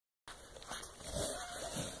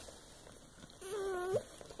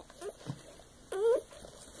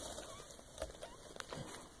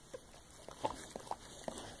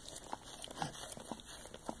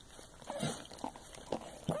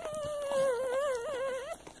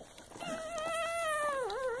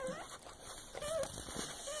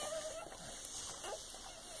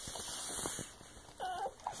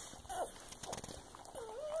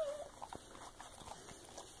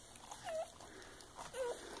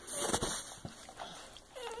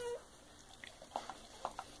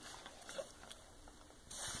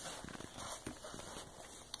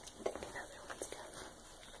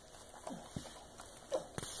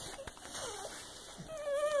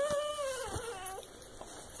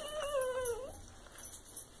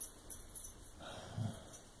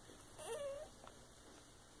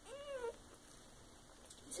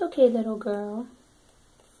It's okay, little girl.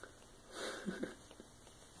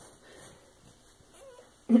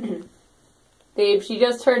 Babe, she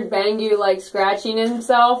just heard Bangu, like, scratching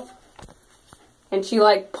himself. And she,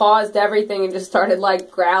 like, paused everything and just started, like,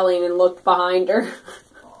 growling and looked behind her.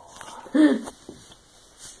 I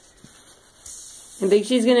think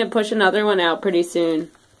she's gonna push another one out pretty soon.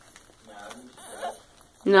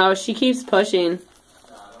 No, she keeps pushing.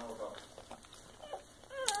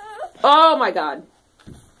 Oh my god.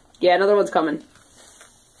 Yeah, another one's coming.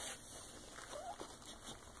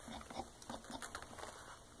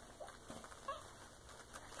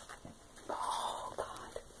 Oh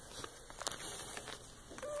god.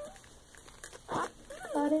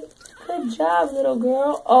 Got it. Good job, little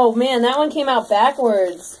girl. Oh man, that one came out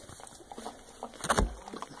backwards.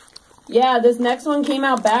 Yeah, this next one came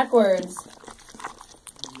out backwards.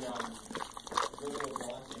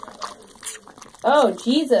 Oh,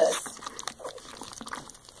 Jesus.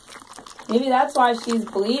 Maybe that's why she's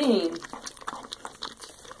bleeding.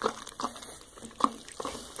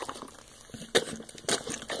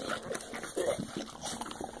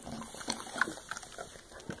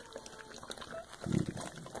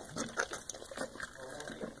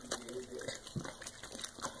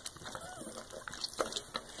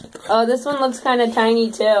 Oh, this one looks kind of tiny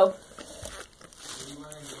too.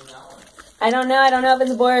 I don't know. I don't know if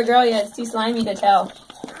it's a boy or girl yet. It's too slimy to tell.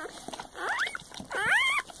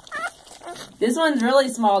 This one's really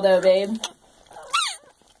small though, babe.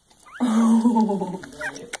 Oh.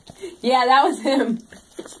 Yeah, that was him.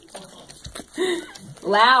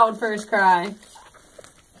 Loud first cry.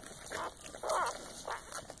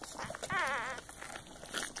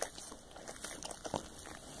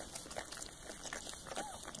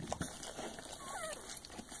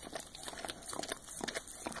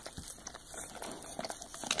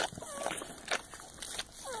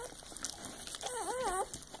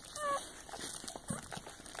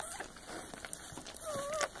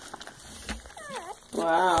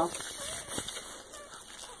 Wow.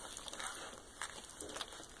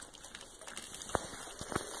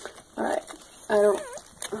 Alright.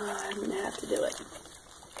 I'm gonna have to do it.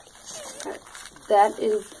 Alright. That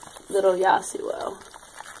is little Yasuo.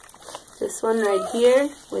 This one right here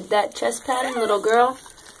with that chest pattern, little girl,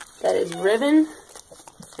 that is Riven.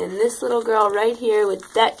 And this little girl right here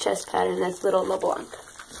with that chest pattern, that's little LeBlanc.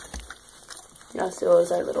 Yasuo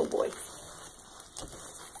is our little boy.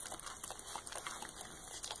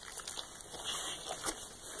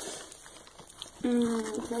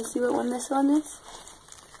 Can I see what one this one is?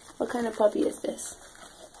 What kind of puppy is this?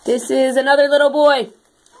 This is another little boy.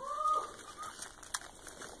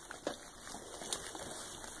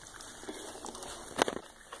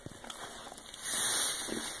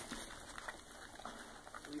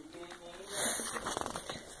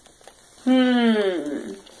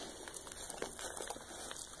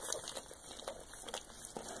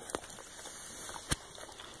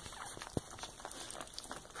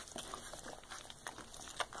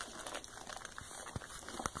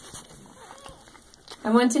 I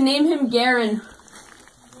want to name him Garen.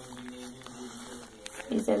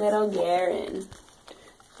 He's a little Garen.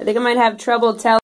 I think I might have trouble telling.